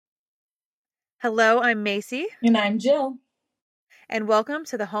Hello, I'm Macy, And I'm Jill. and welcome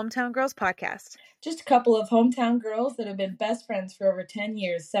to the Hometown Girls Podcast. Just a couple of hometown girls that have been best friends for over 10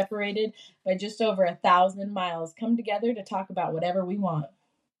 years, separated by just over 1,000 miles, come together to talk about whatever we want.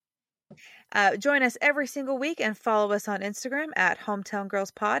 Join us every single week and follow us on Instagram at Hometown Girls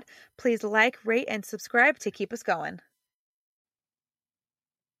Pod. Please like, rate, and subscribe to keep us going.